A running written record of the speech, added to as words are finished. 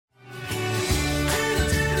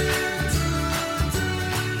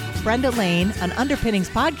Brenda Lane, an Underpinnings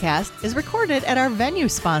podcast, is recorded at our venue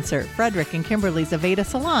sponsor, Frederick and Kimberly's Aveda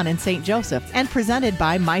Salon in St. Joseph, and presented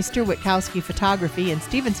by Meister Witkowski Photography in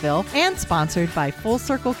Stevensville, and sponsored by Full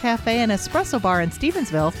Circle Cafe and Espresso Bar in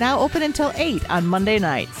Stevensville, now open until 8 on Monday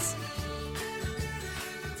nights.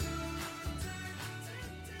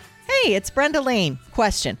 Hey, it's Brenda Lane.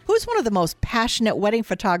 Question: who's one of the most passionate wedding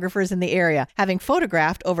photographers in the area, having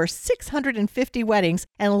photographed over 650 weddings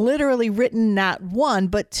and literally written not one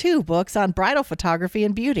but 2 books on bridal photography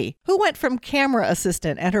and beauty? Who went from camera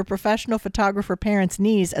assistant at her professional photographer parents'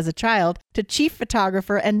 knees as a child to chief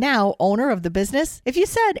photographer and now owner of the business? If you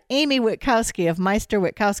said Amy Witkowski of Meister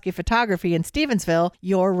Witkowski Photography in Stevensville,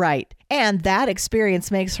 you're right. And that experience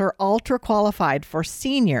makes her ultra qualified for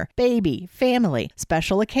senior, baby, family,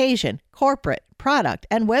 special occasion, corporate, product,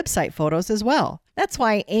 and website photos as well. That's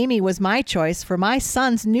why Amy was my choice for my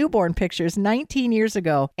son's newborn pictures 19 years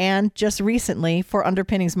ago and just recently for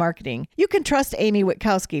Underpinnings Marketing. You can trust Amy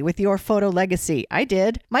Witkowski with your photo legacy. I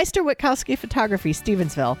did. Meister Witkowski Photography,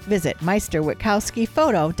 Stevensville. Visit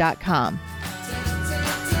meisterwitkowskiphoto.com.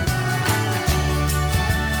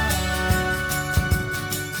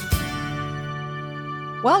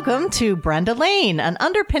 Welcome to Brenda Lane, an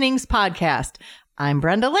Underpinnings podcast. I'm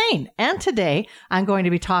Brenda Lane, and today I'm going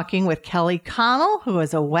to be talking with Kelly Connell, who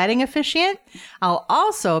is a wedding officiant. I'll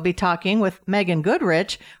also be talking with Megan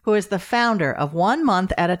Goodrich, who is the founder of 1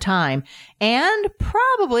 Month at a Time, and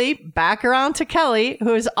probably back around to Kelly,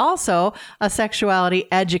 who is also a sexuality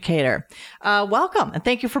educator. Welcome, and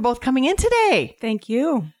thank you for both coming in today. Thank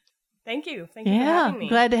you. Thank you. Thank you for having me.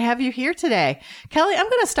 Glad to have you here today. Kelly, I'm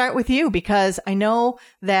going to start with you because I know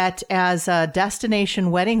that as a destination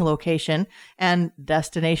wedding location, and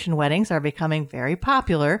destination weddings are becoming very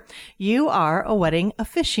popular, you are a wedding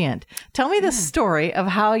officiant. Tell me the story of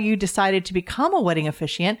how you decided to become a wedding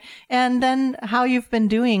officiant and then how you've been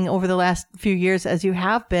doing over the last few years as you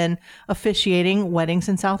have been officiating weddings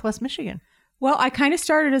in Southwest Michigan. Well, I kind of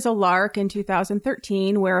started as a lark in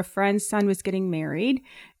 2013 where a friend's son was getting married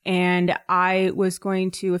and I was going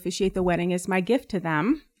to officiate the wedding as my gift to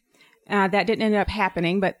them. That didn't end up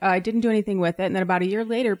happening, but I didn't do anything with it. And then about a year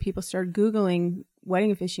later, people started Googling wedding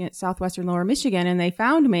officiant Southwestern Lower Michigan and they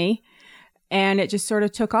found me and it just sort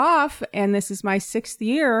of took off. And this is my 6th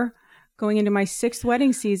year going into my 6th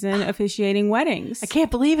wedding season officiating weddings. I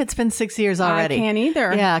can't believe it's been 6 years already. I can't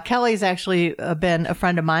either. Yeah, Kelly's actually been a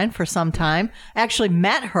friend of mine for some time. I actually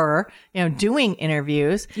met her, doing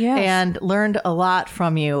interviews and learned a lot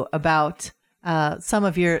from you about some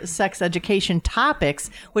of your sex education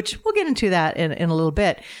topics, which we'll get into that in a little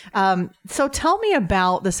bit. So tell me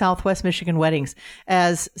about the Southwest Michigan weddings,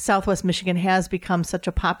 as Southwest Michigan has become such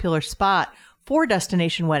a popular spot for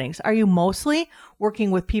destination weddings. Are you mostly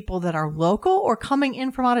working with people that are local or coming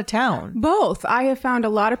in from out of town? Both. I have found a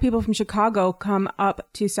lot of people from Chicago come up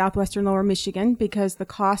to Southwestern Lower Michigan because the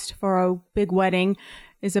cost for a big wedding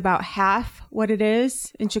is about half what it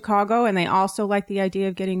is in Chicago. And they also like the idea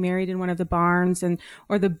of getting married in one of the barns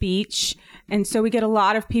or the beach. And so we get a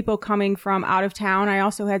lot of people coming from out of town. I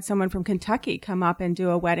also had someone from Kentucky come up and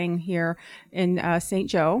do a wedding here in St.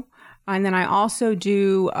 Joe. And then I also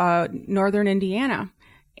do Northern Indiana.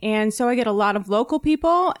 And so I get a lot of local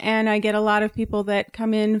people and I get a lot of people that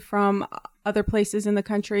come in from other places in the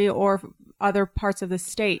country or other parts of the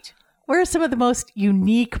state. Where are some of the most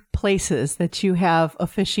unique places that you have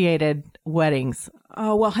officiated weddings?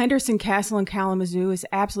 Well, Henderson Castle in Kalamazoo is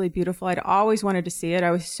absolutely beautiful. I'd always wanted to see it.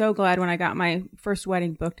 I was so glad when I got my first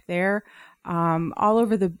wedding booked there. All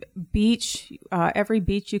over the beach, every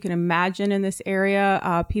beach you can imagine in this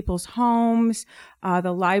area, people's homes,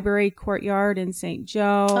 the library courtyard in St.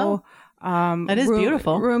 Joe. That is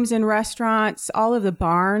beautiful. Rooms in restaurants, all of the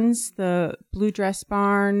barns, the Blue Dress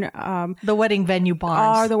Barn. The wedding venue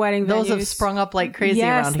barns. Are the wedding venues. Those have sprung up like crazy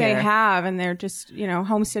around here. Yes, they have. And they're just,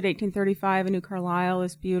 Homestead 1835 in New Carlisle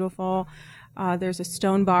is beautiful. There's a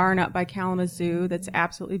stone barn up by Kalamazoo that's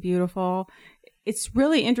absolutely beautiful. It's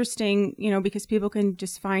really interesting, because people can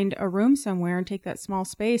just find a room somewhere and take that small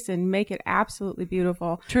space and make it absolutely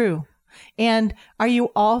beautiful. True. And are you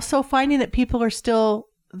also finding that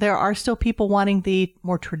there are still people wanting the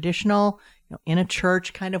more traditional, in a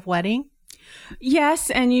church kind of wedding? Yes,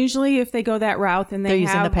 and usually if they go that route, then they're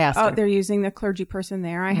using the pastor. They're using the clergy person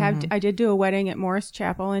there. I did do a wedding at Morris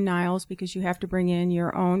Chapel in Niles because you have to bring in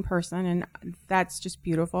your own person, and that's just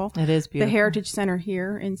beautiful. It is beautiful. The Heritage Center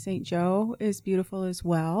here in St. Joe is beautiful as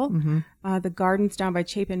well. The gardens down by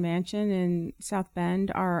Chapin Mansion in South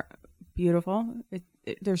Bend are beautiful.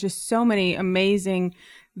 There's just so many amazing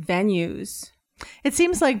venues It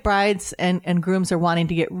seems like brides and grooms are wanting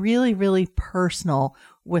to get really, really personal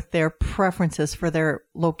with their preferences for their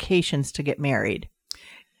locations to get married.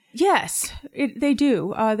 Yes, they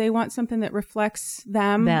do. They want something that reflects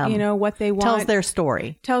them, what they want. Tells their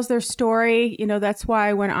story. That's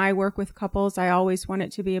why when I work with couples, I always want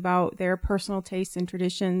it to be about their personal tastes and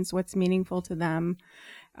traditions, what's meaningful to them.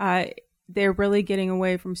 They're really getting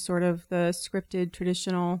away from sort of the scripted,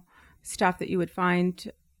 traditional stuff that you would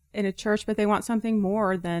find in a church, but they want something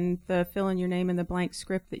more than the fill in your name in the blank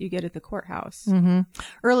script that you get at the courthouse. Mm-hmm.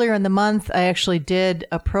 Earlier in the month, I actually did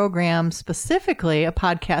a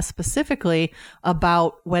podcast specifically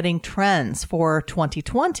about wedding trends for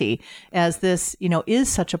 2020, as this, is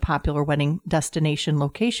such a popular wedding destination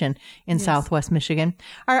location in Southwest Michigan.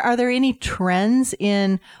 Are there any trends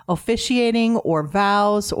in officiating or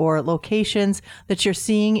vows or locations that you're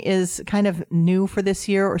seeing is kind of new for this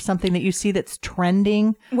year, or something that you see that's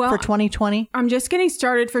trending for 2020? I'm just getting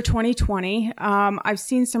started for 2020. I've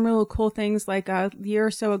seen some really cool things. Like a year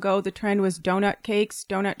or so ago, the trend was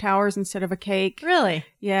donut towers instead of a cake. Really?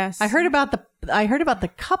 Yes. I heard about the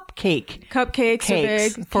cupcakes are big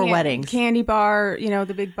for weddings. Candy bar,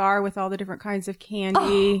 the big bar with all the different kinds of candy.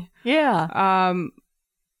 Oh, yeah.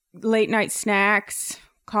 Late night snacks,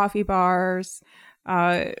 coffee bars.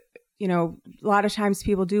 A lot of times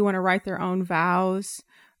people do want to write their own vows.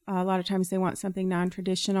 A lot of times they want something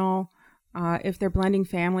non-traditional. If they're blending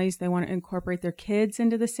families, they want to incorporate their kids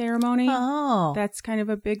into the ceremony. Oh. That's kind of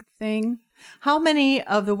a big thing. How many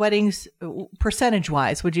of the weddings,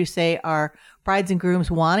 percentage-wise, would you say are brides and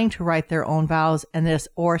grooms wanting to write their own vows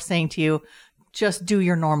or saying to you, just do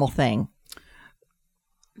your normal thing?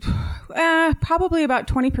 Probably about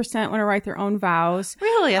 20% want to write their own vows.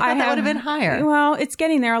 Really? I thought that would have been higher. Well, it's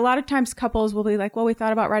getting there. A lot of times couples will be like, well, we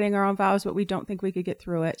thought about writing our own vows, but we don't think we could get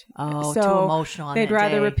through it. Oh, so too emotional on they'd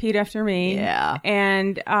rather repeat after me. Yeah.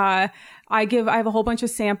 And I have a whole bunch of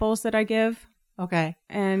samples that I give. Okay.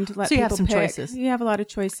 And let so you people have some pick. choices. You have a lot of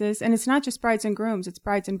choices. And it's not just brides and grooms. It's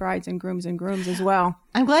brides and grooms as well.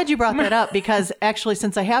 I'm glad you brought that up, because actually,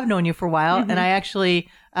 since I have known you for a while, and I actually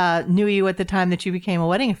knew you at the time that you became a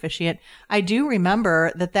wedding officiant, I do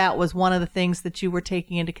remember that was one of the things that you were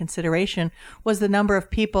taking into consideration, was the number of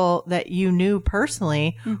people that you knew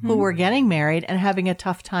personally who were getting married and having a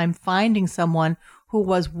tough time finding someone who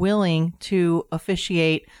was willing to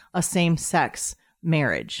officiate a same-sex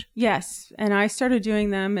marriage. Yes. And I started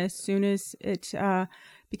doing them as soon as it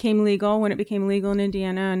became legal, when it became legal in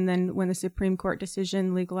Indiana, and then when the Supreme Court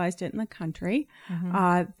decision legalized it in the country. One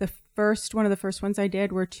of the first ones I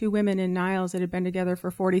did were two women in Niles that had been together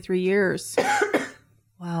for 43 years.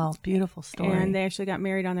 Wow. Beautiful story. And they actually got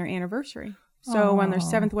married on their anniversary. So on their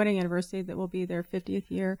 7th wedding anniversary, that will be their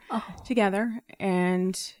 50th year together.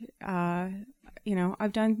 And,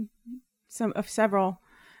 I've done several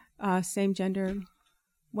same gender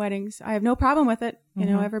weddings. I have no problem with it.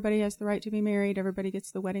 Everybody has the right to be married. Everybody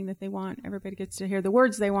gets the wedding that they want. Everybody gets to hear the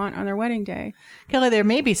words they want on their wedding day. Kelly, there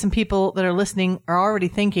may be some people that are listening are already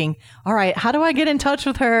thinking, all right, how do I get in touch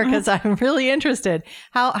with her? Because I'm really interested.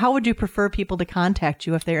 How would you prefer people to contact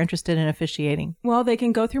you if they're interested in officiating? Well, they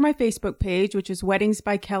can go through my Facebook page, which is Weddings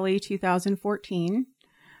by Kelly 2014,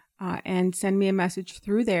 and send me a message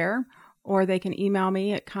through there. Or they can email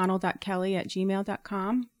me at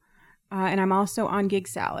connell.kelly@gmail.com. And I'm also on Gig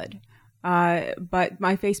Salad. But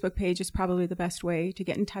my Facebook page is probably the best way to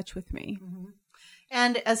get in touch with me. Mm-hmm.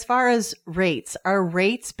 And as far as rates, are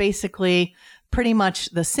rates basically pretty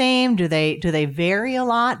much the same? Do they vary a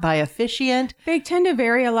lot by officiant? They tend to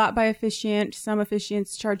vary a lot by officiant. Some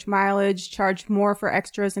officiants charge mileage, charge more for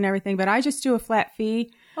extras and everything. But I just do a flat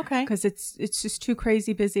fee. Okay. Because it's just too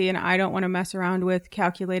crazy busy, and I don't want to mess around with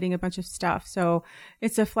calculating a bunch of stuff. So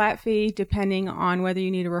it's a flat fee depending on whether you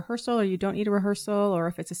need a rehearsal or you don't need a rehearsal, or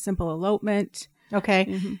if it's a simple elopement. Okay.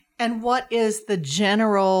 Mm-hmm. And what is the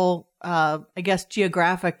general,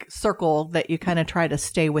 geographic circle that you kind of try to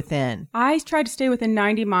stay within? I try to stay within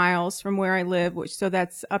 90 miles from where I live, so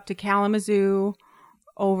that's up to Kalamazoo,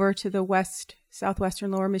 over to the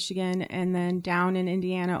southwestern lower Michigan, and then down in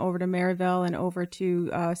Indiana over to Maryville and over to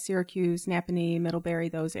Syracuse, Napanee, Middlebury,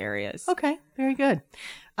 those areas. Okay, very good.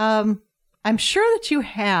 I'm sure that you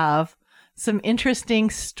have some interesting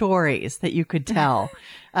stories that you could tell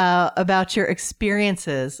about your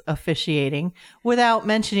experiences officiating without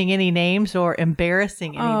mentioning any names or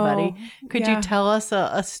embarrassing anybody. Could you tell us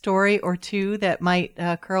a story or two that might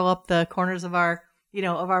curl up the corners of our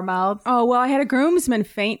mouths? Oh, well, I had a groomsman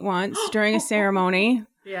faint once during a ceremony.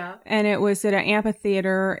 Yeah. And it was at an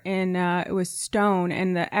amphitheater it was stone,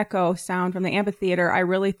 and the echo sound from the amphitheater, I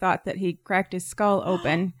really thought that he cracked his skull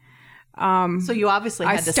open. So you obviously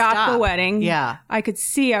had to stop stop the wedding. Yeah. I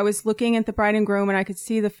was looking at the bride and groom, and I could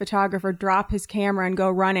see the photographer drop his camera and go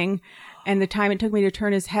running. And the time it took me to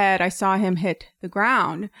turn his head, I saw him hit the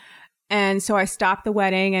ground. And so I stopped the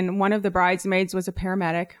wedding, and one of the bridesmaids was a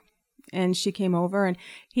paramedic. And she came over, and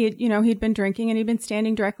he'd been drinking, and he'd been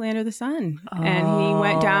standing directly under the sun. Oh. And he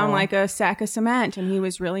went down like a sack of cement, and he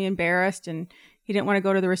was really embarrassed, and he didn't want to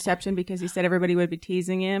go to the reception because he said everybody would be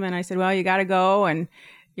teasing him. And I said, well, you got to go, and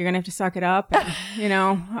you're going to have to suck it up.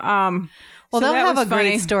 And, well, so they'll have a funny.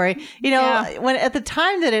 great story. When at the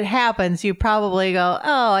time that it happens, you probably go,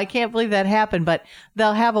 oh, I can't believe that happened. But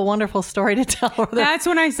they'll have a wonderful story to tell. That's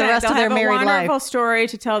when I said the rest they'll of their have married a wonderful life. story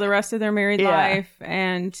to tell the rest of their married life.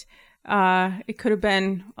 And it could have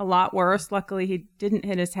been a lot worse. Luckily, he didn't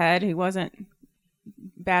hit his head. He wasn't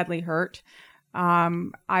badly hurt.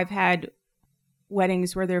 I've had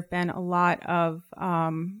weddings where there have been a lot of,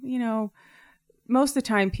 most of the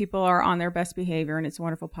time people are on their best behavior and it's a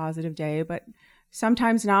wonderful, positive day, but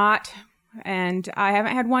sometimes not. And I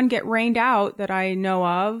haven't had one get rained out that I know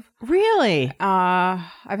of. Really?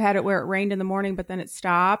 I've had it where it rained in the morning, but then it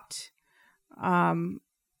stopped. I'm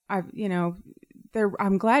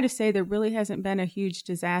glad to say there really hasn't been a huge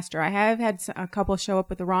disaster. I have had a couple show up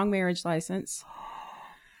with the wrong marriage license.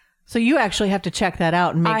 So you actually have to check that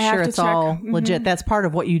out and make sure it's all legit. Mm-hmm. That's part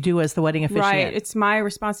of what you do as the wedding officiant. Right. It's my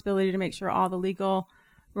responsibility to make sure all the legal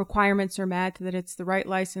requirements are met, that it's the right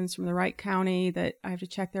license from the right county, that I have to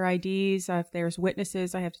check their IDs. If there's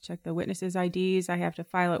witnesses, I have to check the witnesses' IDs. I have to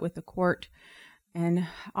file it with the court and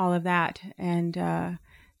all of that. And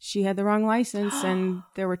she had the wrong license and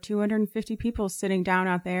there were 250 people sitting down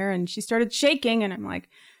out there, and she started shaking, and I'm like,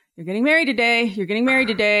 you're getting married today. You're getting married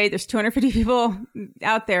today. There's 250 people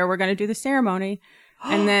out there. We're going to do the ceremony.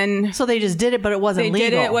 And then... So they just did it, but it wasn't legal. They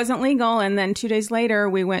did it. It wasn't legal. And then 2 days later,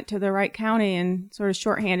 we went to the right county and sort of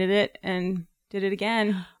shorthanded it and did it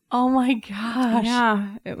again. Oh my gosh.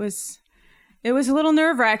 Yeah. It was a little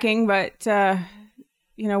nerve-wracking, but,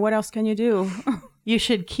 what else can you do? You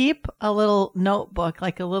should keep a little notebook,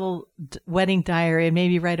 like a little wedding diary, and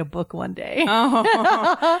maybe write a book one day.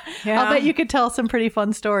 Oh, yeah. I'll bet you could tell some pretty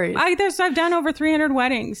fun stories. I've done over 300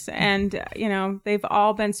 weddings, and, they've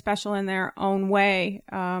all been special in their own way.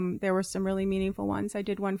 There were some really meaningful ones. I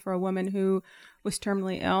did one for a woman who was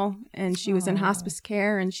terminally ill, and she was in hospice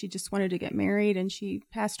care, and she just wanted to get married, and she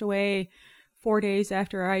passed away 4 days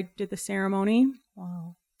after I did the ceremony.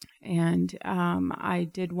 Wow. And I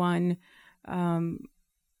did one...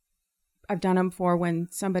 I've done them for when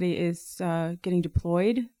somebody is getting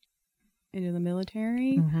deployed into the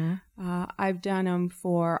military. Mm-hmm. I've done them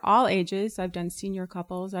for all ages. I've done senior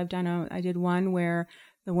couples. I did one where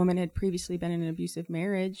the woman had previously been in an abusive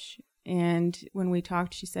marriage. And when we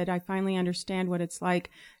talked, she said, I finally understand what it's like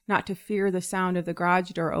not to fear the sound of the garage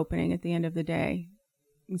door opening at the end of the day.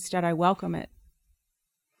 Instead, I welcome it.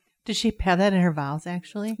 Did she have that in her vows,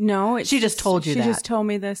 actually? No. She just told you that. She just told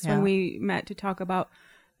me this when we met to talk about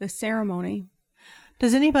the ceremony.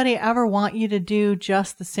 Does anybody ever want you to do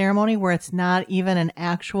just the ceremony where it's not even an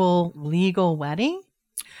actual legal wedding?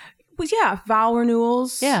 Well, yeah. Vow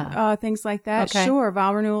renewals. Yeah. Things like that. Okay. Sure.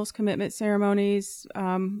 Vow renewals, commitment ceremonies,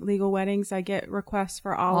 legal weddings. I get requests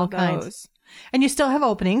for all of kinds. Those. And you still have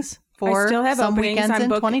openings. I still have some openings. Weekends in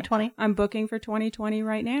 2020. I'm booking for 2020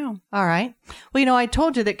 right now. All right. Well, I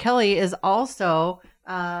told you that Kelly is also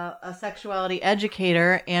a sexuality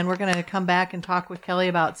educator, and we're going to come back and talk with Kelly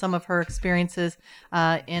about some of her experiences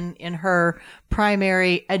in her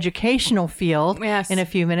primary educational field in a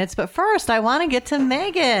few minutes. But first, I want to get to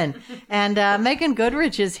Megan. And Megan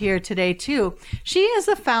Goodrich is here today, too. She is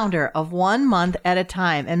the founder of 1 Month at a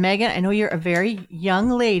Time. And Megan, I know you're a very young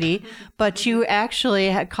lady, but you actually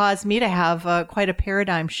had caused me to have quite a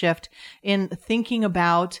paradigm shift in thinking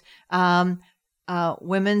about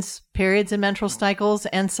women's periods and menstrual cycles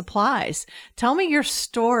and supplies. Tell me your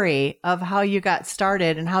story of how you got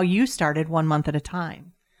started and how you started 1 Month at a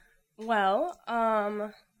Time. Well,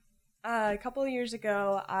 a couple of years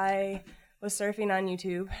ago, I was surfing on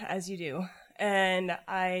YouTube, as you do, and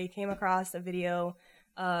I came across a video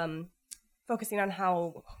focusing on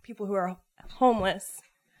how people who are homeless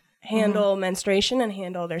handle menstruation and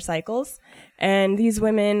handle their cycles. And these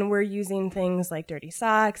women were using things like dirty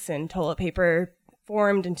socks and toilet paper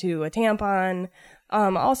formed into a tampon,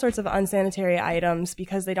 all sorts of unsanitary items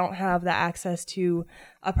because they don't have the access to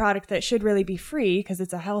a product that should really be free because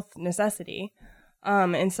it's a health necessity.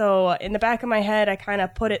 And so in the back of my head, I kind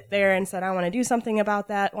of put it there and said, I want to do something about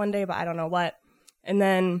that one day, but I don't know what. And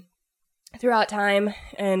then throughout time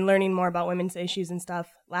and learning more about women's issues and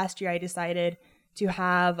stuff, last year I decided to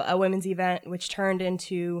have a women's event, which turned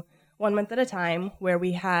into 1 month at a time, where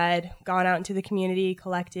we had gone out into the community,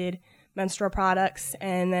 collected menstrual products,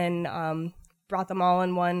 and then brought them all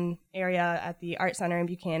in one area at the Art Center in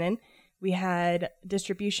Buchanan. We had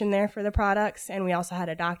distribution there for the products, and we also had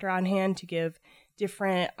a doctor on hand to give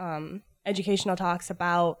different educational talks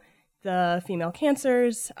about the female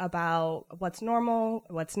cancers, about what's normal,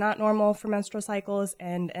 what's not normal for menstrual cycles,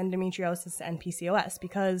 and endometriosis and PCOS.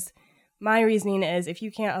 Because my reasoning is if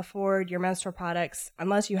you can't afford your menstrual products,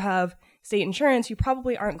 unless you have state insurance, you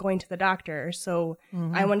probably aren't going to the doctor. So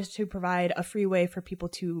I wanted to provide a free way for people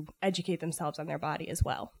to educate themselves on their body as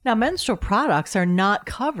well. Now, menstrual products are not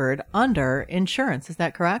covered under insurance. Is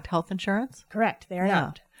that correct? Health insurance? Correct. They are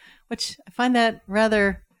not. Which I find that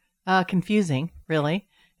rather confusing, really.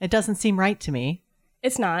 It doesn't seem right to me.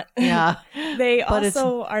 It's not. Yeah. They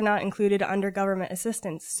also are not included under government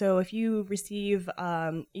assistance. So if you receive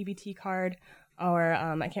EBT card, or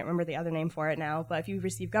I can't remember the other name for it now, but if you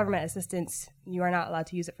receive government assistance, you are not allowed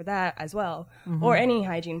to use it for that as well. Or any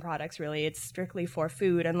hygiene products, really. It's strictly for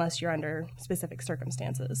food unless you're under specific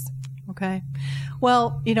circumstances. Okay.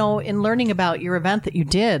 Well, you know, in learning about your event that you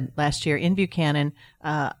did last year in Buchanan,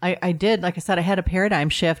 I did, like I said, I had a paradigm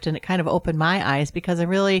shift, and it kind of opened my eyes because I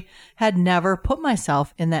really had never put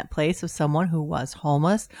myself in that place of someone who was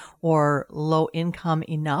homeless or low income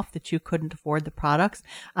enough that you couldn't afford the products.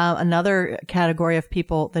 Another category of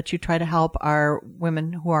people that you try to help are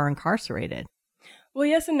women who are incarcerated. Well,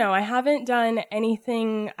 yes and no. I haven't done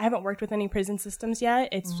anything. I haven't worked with any prison systems yet.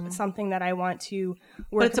 It's something that I want to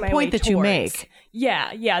work. But it's a my way point that you towards. make.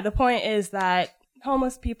 Yeah. The point is that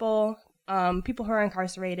homeless people, people who are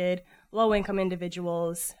incarcerated, low-income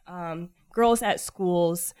individuals, girls at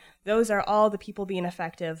schools, those are all the people being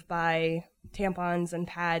affected by tampons and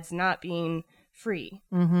pads not being free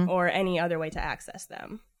or any other way to access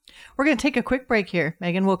them. We're going to take a quick break here,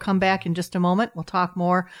 Megan. We'll come back in just a moment. We'll talk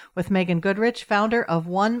more with Megan Goodrich, founder of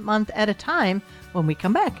 1 Month at a Time, when we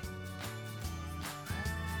come back.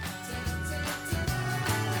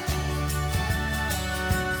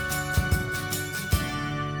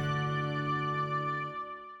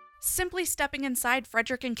 Simply stepping inside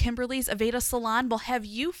Frederick and Kimberly's Aveda Salon will have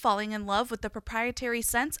you falling in love with the proprietary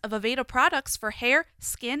scents of Aveda products for hair,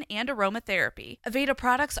 skin, and aromatherapy. Aveda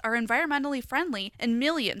products are environmentally friendly, and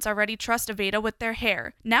millions already trust Aveda with their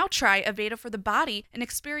hair. Now try Aveda for the body and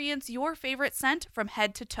experience your favorite scent from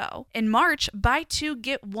head to toe. In March, buy 2,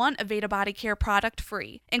 get 1 Aveda body care product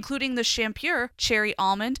free, including the Shampure, Cherry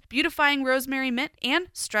Almond, Beautifying Rosemary Mint, and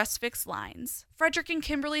Stress Fix lines. Frederick and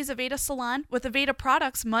Kimberly's Aveda Salon with Aveda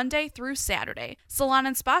products Monday through Saturday. Salon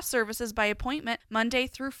and spa services by appointment Monday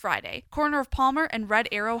through Friday. Corner of Palmer and Red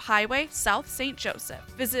Arrow Highway, South St. Joseph.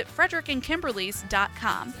 Visit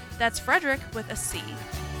frederickandkimberlys.com. That's Frederick with a C.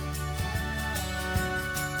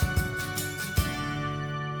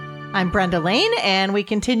 I'm Brenda Lane, and we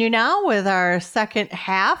continue now with our second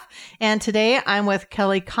half. And today I'm with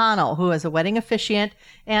Kelly Connell, who is a wedding officiant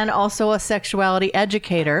and also a sexuality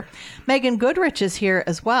educator. Megan Goodrich is here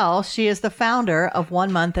as well. She is the founder of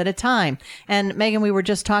 1 Month at a Time. And Megan, we were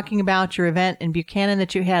just talking about your event in Buchanan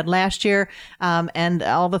that you had last year, and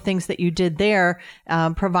all the things that you did there,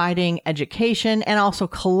 providing education and also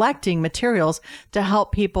collecting materials to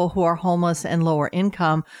help people who are homeless and lower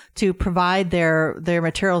income to provide their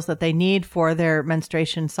materials that they need for their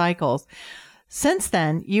menstruation cycles. Since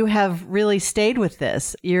then, you have really stayed with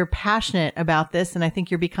this. You're passionate about this, and I think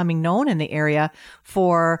you're becoming known in the area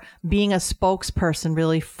for being a spokesperson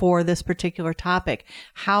really for this particular topic.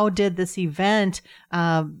 How did this event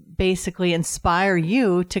basically inspire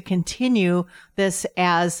you to continue this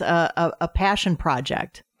as a passion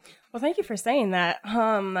project? Well, thank you for saying that.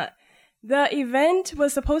 The event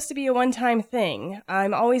was supposed to be a one-time thing.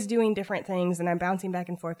 I'm always doing different things, and I'm bouncing back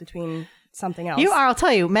and forth between something else. You are. I'll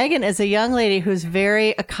tell you, Megan is a young lady who's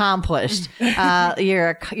very accomplished.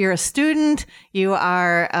 You're a student. You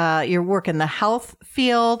work in the health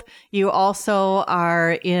field. You also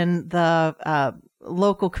are in the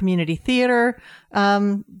local community theater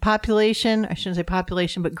population. I shouldn't say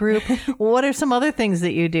population, but group. What are some other things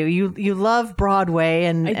that you do? You love Broadway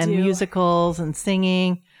and musicals and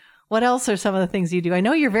singing. What else are some of the things you do? I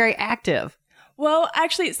know you're very active. Well,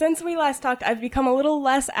 actually, since we last talked, I've become a little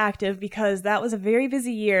less active because that was a very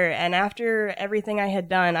busy year. And after everything I had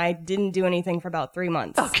done, I didn't do anything for about 3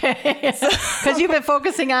 months. Okay. Because you've been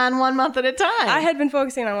focusing on 1 month at a time. I had been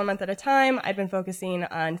focusing on 1 month at a time. I'd been focusing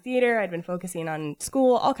on theater. I'd been focusing on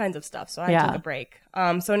school, all kinds of stuff. So I took a break.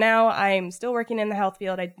 So now I'm still working in the health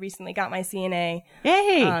field. I recently got my CNA.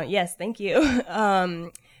 Yay! Yes, thank you.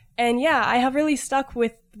 And yeah, I have really stuck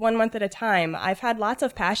with 1 month at a time. I've had lots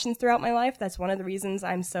of passions throughout my life. That's one of the reasons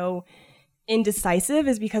I'm so indecisive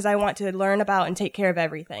is because I want to learn about and take care of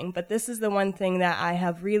everything. But this is the one thing that I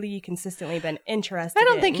have really consistently been interested in. I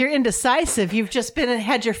don't think you're indecisive. You've just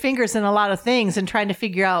had your fingers in a lot of things and trying to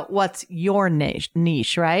figure out what's your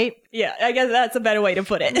niche, right? Yeah, I guess that's a better way to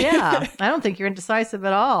put it. Yeah, I don't think you're indecisive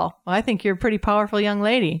at all. I think you're a pretty powerful young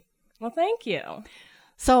lady. Well, thank you.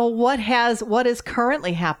 So what is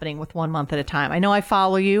currently happening with 1 month at a time? I know I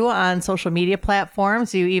follow you on social media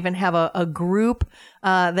platforms. You even have a group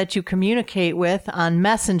that you communicate with on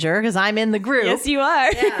Messenger, because I'm in the group. Yes, you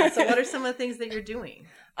are. Yeah. So what are some of the things that you're doing?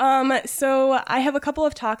 So I have a couple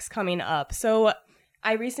of talks coming up. So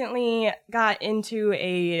I recently got into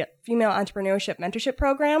a female entrepreneurship mentorship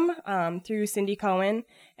program through Cindy Cohen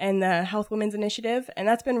and the Health Women's Initiative, and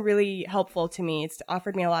that's been really helpful to me. It's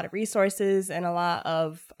offered me a lot of resources and a lot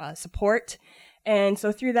of support, and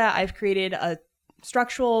so through that, I've created a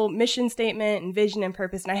structural mission statement and vision and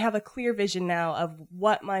purpose, and I have a clear vision now of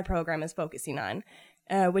what my program is focusing on,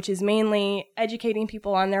 which is mainly educating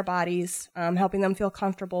people on their bodies, helping them feel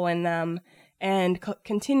comfortable in them, and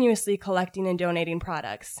continuously collecting and donating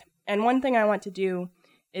products. And one thing I want to do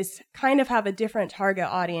is kind of have a different target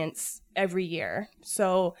audience every year.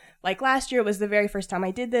 So like last year was the very first time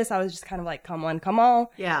I did this. I was just kind of like, come one, come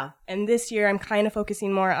all. Yeah. And this year I'm kind of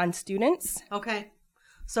focusing more on students. Okay.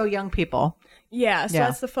 So young people. Yeah. So Yeah.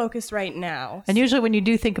 that's the focus right now. And usually when you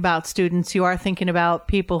do think about students, you are thinking about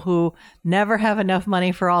people who never have enough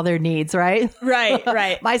money for all their needs, right? Right,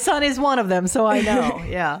 right. My son is one of them, so I know.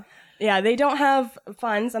 Yeah. Yeah, they don't have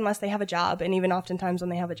funds unless they have a job. And even oftentimes when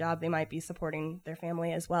they have a job, they might be supporting their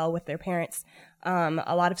family as well with their parents.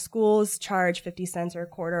 A lot of schools charge 50 cents or a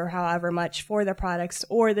quarter or however much for their products,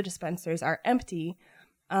 or the dispensers are empty.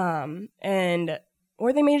 Or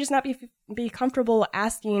they may just not be comfortable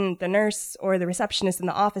asking the nurse or the receptionist in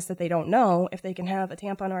the office that they don't know if they can have a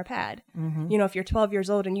tampon or a pad. Mm-hmm. You know, if you're 12 years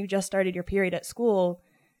old and you just started your period at school,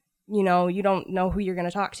 you know, you don't know who you're going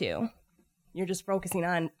to talk to. You're just focusing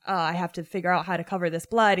on, I have to figure out how to cover this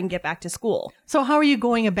blood and get back to school. So how are you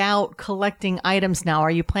going about collecting items now?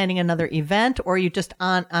 Are you planning another event, or are you just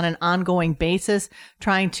on an ongoing basis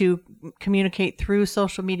trying to communicate through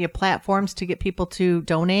social media platforms to get people to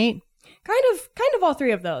donate? Kind of all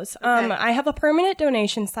three of those. Okay. I have a permanent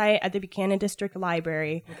donation site at the Buchanan District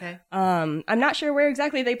Library. Okay. I'm not sure where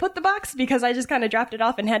exactly they put the box because I just kind of dropped it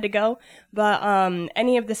off and had to go. But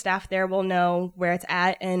any of the staff there will know where it's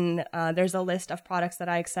at, and there's a list of products that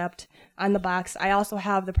I accept on the box. I also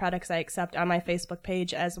have the products I accept on my Facebook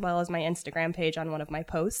page as well as my Instagram page on one of my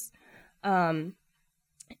posts. And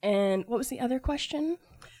what was the other question?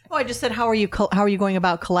 Oh, I just said, how are you going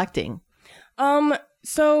about collecting?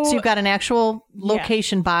 So you've got an actual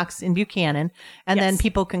location box in Buchanan, and then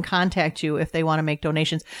people can contact you if they want to make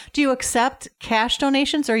donations. Do you accept cash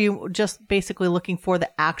donations, or are you just basically looking for the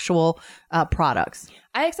actual products?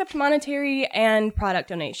 I accept monetary and product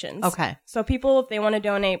donations. Okay. So people, if they want to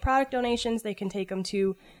donate product donations, they can take them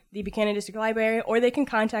to the Buchanan District Library, or they can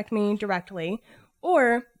contact me directly,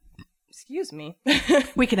 or, excuse me.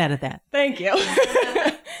 We can edit that. Thank you.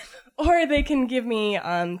 Or they can give me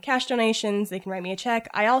cash donations. They can write me a check.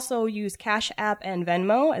 I also use Cash App and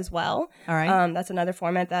Venmo as well. All right. That's another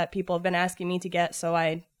format that people have been asking me to get, so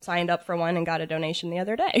I signed up for one and got a donation the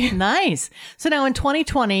other day. Nice. So now in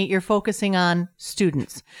 2020, you're focusing on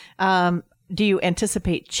students. Do you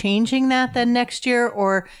anticipate changing that then next year,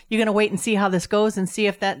 or you're going to wait and see how this goes and see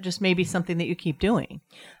if that just may be something that you keep doing?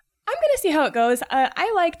 I'm going to see how it goes.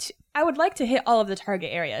 I would like to hit all of the target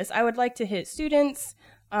areas. I would like to hit students.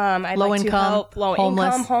 I'd low like income, to help low homeless.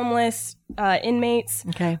 income, homeless, inmates,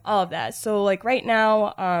 Okay. all of that. So like right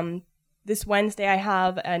now, this Wednesday, I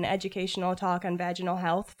have an educational talk on vaginal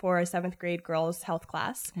health for a 7th grade girls health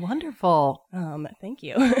class. Wonderful. Thank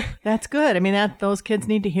you. That's good. I mean, those kids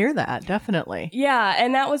need to hear that, definitely. Yeah,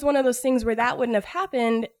 and that was one of those things where that wouldn't have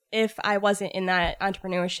happened if I wasn't in that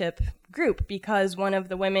entrepreneurship group, because one of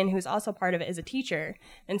the women who's also part of it is a teacher.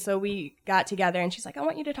 And so we got together and she's like, I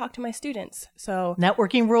want you to talk to my students. So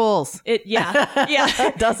Networking rules.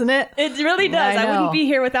 Yeah. Doesn't it? It really does. I I know. wouldn't be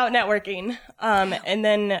here without networking. And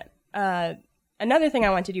then another thing I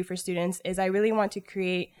want to do for students is I really want to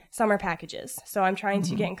create summer packages. So I'm trying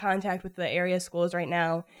to get in contact with the area schools right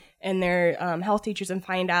now and their health teachers and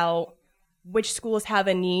find out which schools have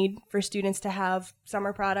a need for students to have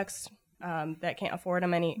summer products that can't afford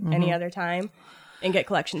them any other time, and get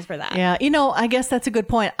collections for that. Yeah. I guess that's a good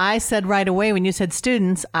point. I said right away when you said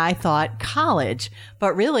students, I thought college,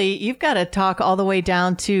 but really you've got to talk all the way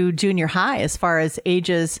down to junior high as far as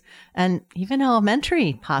ages, and even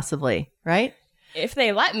elementary possibly, right? If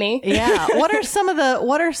they let me. Yeah. What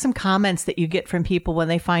are some comments that you get from people when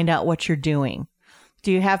they find out what you're doing?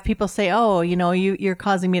 Do you have people say, oh, you're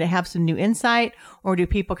causing me to have some new insight? Or do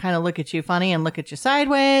people kind of look at you funny and look at you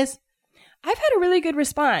sideways? I've had a really good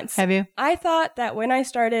response. Have you? I thought that when I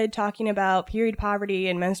started talking about period poverty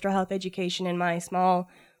and menstrual health education in my small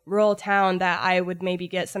rural town that I would maybe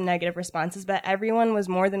get some negative responses, but everyone was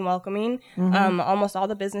more than welcoming. Almost all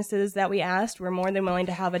the businesses that we asked were more than willing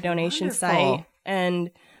to have a donation site. And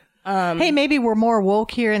hey, maybe we're more woke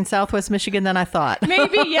here in Southwest Michigan than I thought.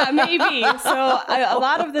 maybe. So a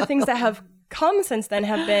lot of the things that have come since then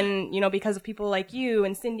have been, because of people like you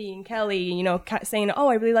and Cindy and Kelly, saying, oh,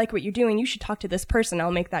 I really like what you're doing. You should talk to this person.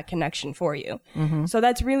 I'll make that connection for you. So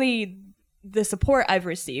that's really the support I've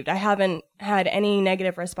received. I haven't had any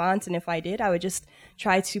negative response. And if I did, I would just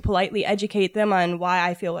try to politely educate them on why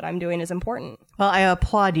I feel what I'm doing is important. Well, I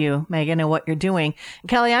applaud you, Megan, and what you're doing.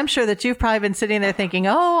 Kelly, I'm sure that you've probably been sitting there thinking,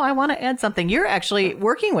 oh, I want to add something. You're actually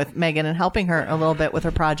working with Megan and helping her a little bit with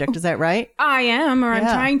her project. Is that right? I am, or I'm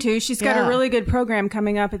trying to. She's got a really good program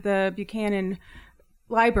coming up at the Buchanan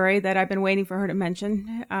Library that I've been waiting for her to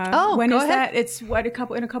mention. When is that? It's in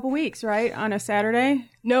a couple weeks, right? On a Saturday?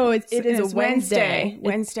 No, it is a Wednesday.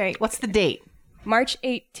 Wednesday. What's the date? March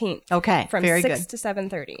 18th. Okay, from very 6 good. to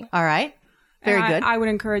 7:30. All right, very good. I would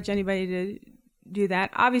encourage anybody to do that.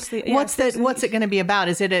 Obviously, what's it going to be about?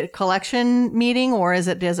 Is it a collection meeting, or does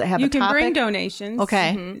it have a topic? You can bring donations.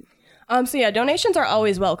 Okay. Donations are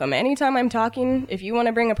always welcome. Anytime I'm talking, if you want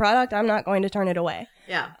to bring a product, I'm not going to turn it away.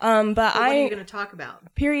 Yeah. But what are you going to talk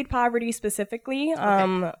about? Period poverty specifically.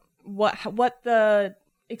 What the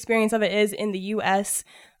experience of it is in the U.S.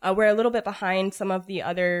 We're a little bit behind some of the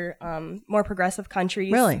other more progressive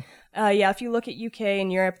countries. Really? If you look at UK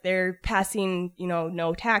and Europe, they're passing,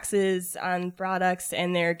 no taxes on products,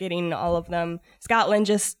 and they're getting all of them. Scotland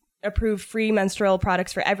just approved free menstrual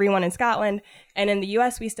products for everyone in Scotland, and in the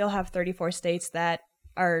U.S. we still have 34 states that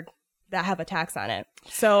have a tax on it.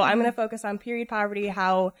 So I'm going to focus on period poverty,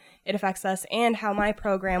 how it affects us, and how my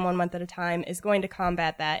program, 1 month at a time, is going to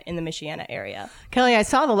combat that in the Michiana area. Kelly, I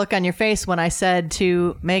saw the look on your face when I said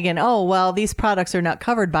to Megan, oh, well, these products are not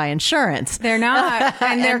covered by insurance. They're not,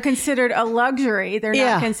 and they're considered a luxury. They're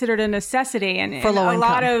not considered a necessity. And for low income. A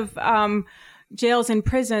lot of jails and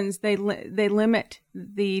prisons, they limit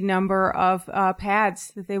the number of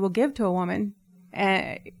pads that they will give to a woman.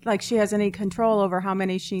 Like she has any control over how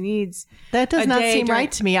many she needs. That does not seem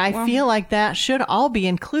right to me. I feel like that should all be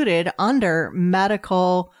included under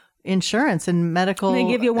medical insurance and medical. They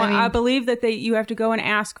give you one. I believe that you have to go and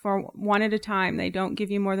ask for one at a time. They don't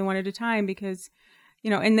give you more than one at a time because,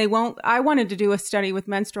 and they won't. I wanted to do a study with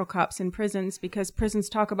menstrual cups in prisons because prisons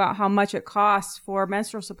talk about how much it costs for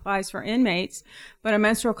menstrual supplies for inmates, but a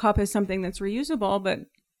menstrual cup is something that's reusable, but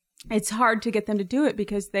it's hard to get them to do it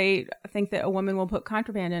because they think that a woman will put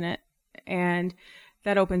contraband in it, and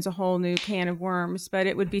that opens a whole new can of worms. But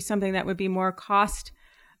it would be something that would be more cost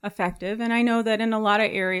effective. And I know that in a lot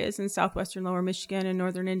of areas in southwestern Lower Michigan and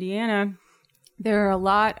northern Indiana, there are a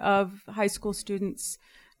lot of high school students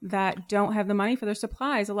that don't have the money for their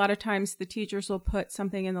supplies. A lot of times the teachers will put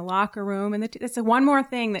something in the locker room, and it's one more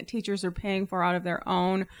thing that teachers are paying for out of their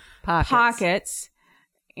own pockets.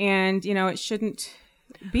 And, it shouldn't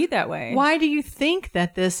be that way. Why do you think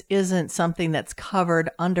that this isn't something that's covered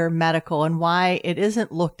under medical, and why it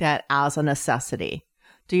isn't looked at as a necessity?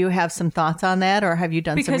 Do you have some thoughts on that, or have you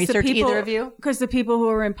done some research, either of you? Because the people who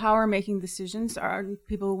are in power making decisions are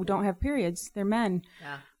people who don't have periods. They're men.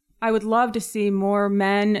 Yeah. I would love to see more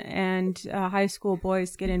men and high school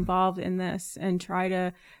boys get involved in this and try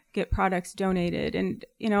to get products donated. And,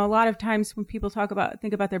 a lot of times when people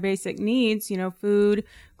think about their basic needs, food,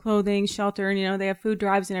 clothing, shelter, and, they have food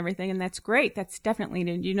drives and everything. And that's great. That's definitely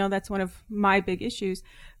needed. That's one of my big issues.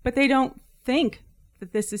 But they don't think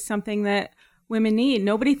that this is something that women need.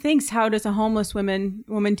 Nobody thinks, how does a homeless woman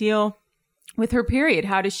deal with her period?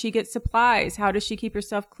 How does she get supplies? How does she keep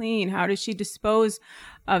herself clean? How does she dispose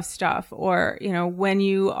of stuff? Or, when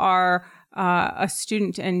you are a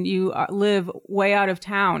student and you live way out of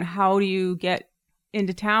town, how do you get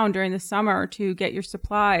into town during the summer to get your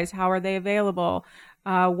supplies? How are they available?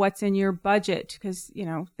 What's in your budget? Because,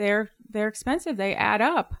 they're expensive. They add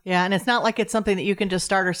up. Yeah. And it's not like it's something that you can just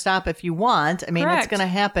start or stop if you want. I mean, Correct. It's going to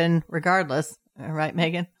happen regardless. Right,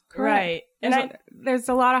 Megan? Right. And there's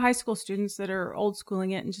a lot of high school students that are old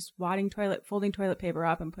schooling it and just folding toilet paper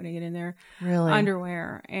up and putting it in their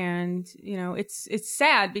underwear. And, it's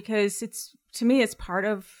sad because to me, it's part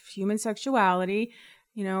of human sexuality.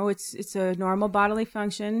 It's a normal bodily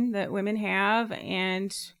function that women have,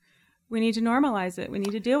 and we need to normalize it. We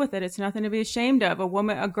need to deal with it. It's nothing to be ashamed of.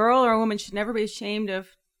 A girl or a woman should never be ashamed of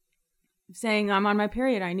saying, I'm on my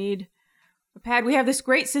period. I need a Pat, we have this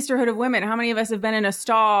great sisterhood of women. How many of us have been in a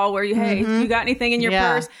stall where hey, you got anything in your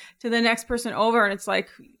purse, to the next person over, and it's like,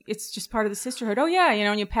 it's just part of the sisterhood. Oh yeah,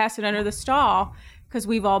 and you pass it under the stall because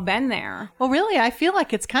we've all been there. Well, really, I feel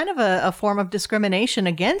like it's kind of a form of discrimination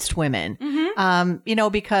against women,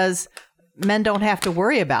 because men don't have to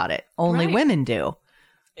worry about it. Only women do.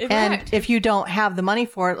 And if you don't have the money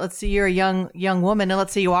for it, let's say you're a young woman, and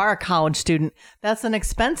let's say you are a college student, that's an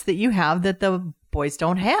expense that you have that the boys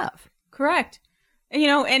don't have. Correct.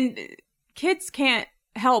 And kids can't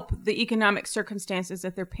help the economic circumstances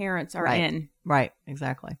that their parents are in. Right.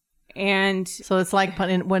 Exactly. And so it's like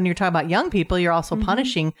when you're talking about young people, you're also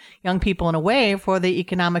punishing young people in a way for the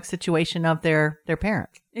economic situation of their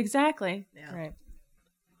parents. Exactly. Yeah. Right.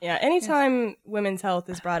 Yeah. Anytime women's health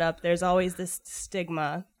is brought up, there's always this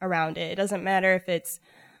stigma around it. It doesn't matter if it's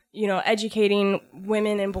educating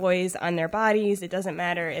women and boys on their bodies. It doesn't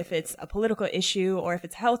matter if it's a political issue or if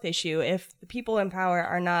it's a health issue. If the people in power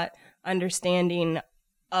are not understanding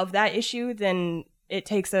of that issue, then it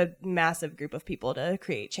takes a massive group of people to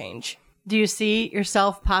create change. Do you see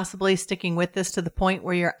yourself possibly sticking with this to the point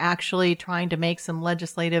where you're actually trying to make some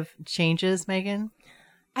legislative changes, Megan?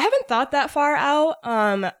 I haven't thought that far out.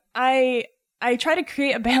 I try to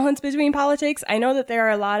create a balance between politics. I know that there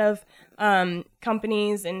are a lot of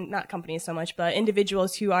companies, and not companies so much, but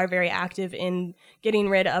individuals who are very active in getting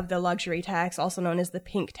rid of the luxury tax, also known as the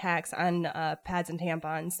pink tax on pads and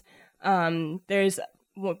tampons. There's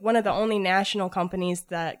one of the only national companies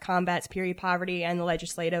that combats period poverty, and the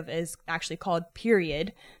legislative is actually called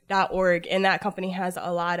Period.org. And that company has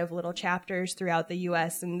a lot of little chapters throughout the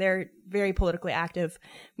U.S. and they're very politically active.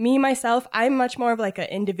 Me, myself, I'm much more of like an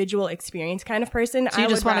individual experience kind of person. So you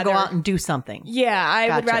just want to go out and do something. Yeah,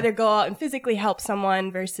 I would rather go out and physically help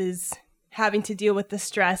someone versus having to deal with the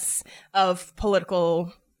stress of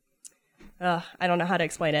political... I don't know how to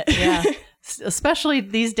explain it. Yeah. Especially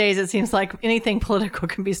these days, it seems like anything political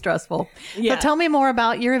can be stressful. Yeah. So tell me more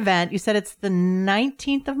about your event. You said it's the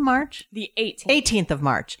 19th of March? The 18th. 18th of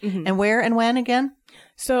March. Mm-hmm. And where and when again?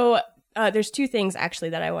 So there's two things actually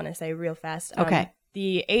that I want to say real fast. Okay.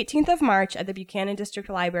 The 18th of March at the Buchanan District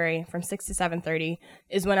Library from 6 to 7:30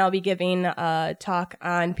 is when I'll be giving a talk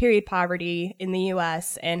on period poverty in the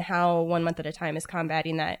U.S. and how 1 month at a time is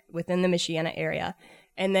combating that within the Michiana area.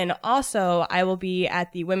 And then also, I will be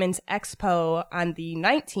at the Women's Expo on the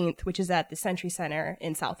 19th, which is at the Century Center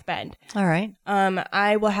in South Bend. All right.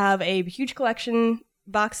 I will have a huge collection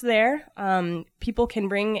box there. People can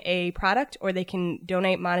bring a product or they can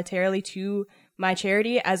donate monetarily to my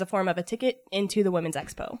charity as a form of a ticket into the Women's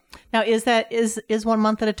Expo. Now, is 1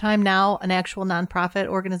 month at a time now an actual nonprofit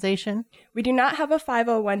organization? We do not have a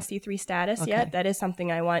 501c3 status yet. That is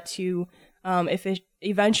something I want to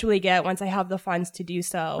eventually get once I have the funds to do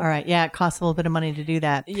so. All right. Yeah, it costs a little bit of money to do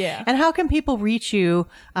that. Yeah. And how can people reach you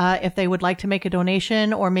if they would like to make a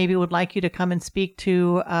donation or maybe would like you to come and speak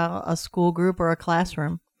to a school group or a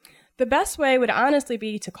classroom? The best way would honestly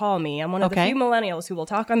be to call me. I'm one of the few millennials who will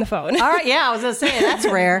talk on the phone. All right. Yeah, I was going to say, that's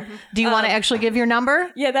rare. Do you want to actually give your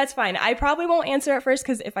number? Yeah, that's fine. I probably won't answer at first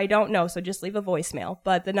because if I don't know, so just leave a voicemail.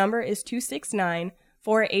 But the number is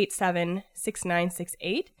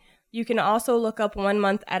 269-487-6968. You can also look up 1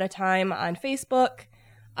 month at a time on Facebook.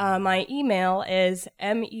 My email is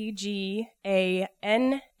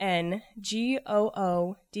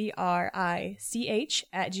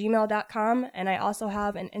megangoodrich@gmail.com. And I also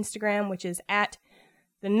have an Instagram, which is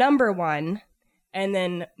 @1 and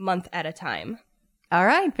then month at a time. All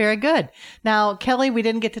right. Very good. Now, Kelly, we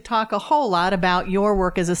didn't get to talk a whole lot about your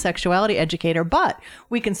work as a sexuality educator, but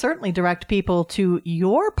we can certainly direct people to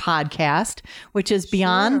your podcast, which is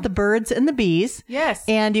Beyond the Birds and the Bees. Yes.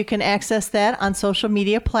 And you can access that on social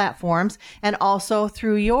media platforms and also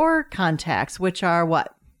through your contacts, which are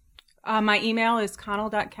what? My email is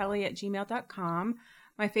connell.kelly@gmail.com.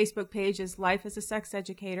 My Facebook page is Life as a Sex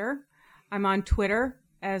Educator. I'm on Twitter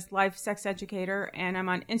as Life Sex Educator, and I'm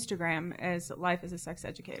on Instagram as Life as a Sex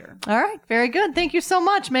Educator. All right. Very good. Thank you so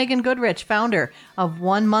much, Megan Goodrich, founder of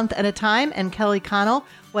 1 Month at a Time, and Kelly Connell,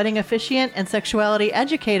 wedding officiant and sexuality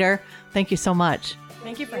educator. Thank you so much.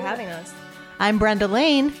 Thank you for having us. I'm Brenda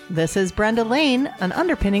Lane. This is Brenda Lane, an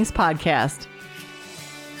Underpinnings podcast.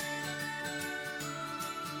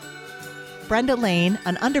 Brenda Lane,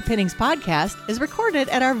 an Underpinnings podcast, is recorded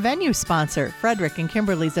at our venue sponsor, Frederick and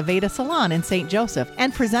Kimberly's Aveda Salon in St. Joseph,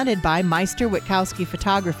 and presented by Meister Witkowski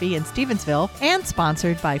Photography in Stevensville, and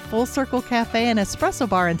sponsored by Full Circle Cafe and Espresso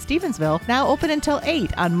Bar in Stevensville, now open until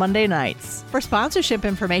 8 on Monday nights. For sponsorship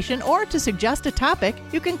information or to suggest a topic,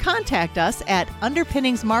 you can contact us at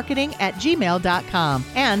underpinningsmarketing@gmail.com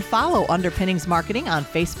and follow Underpinnings Marketing on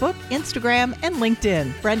Facebook, Instagram, and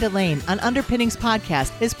LinkedIn. Brenda Lane, an Underpinnings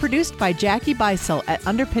podcast, is produced by Jackie Beisel at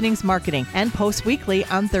Underpinnings Marketing and posts weekly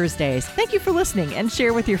on Thursdays. Thank you for listening and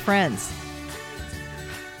share with your friends.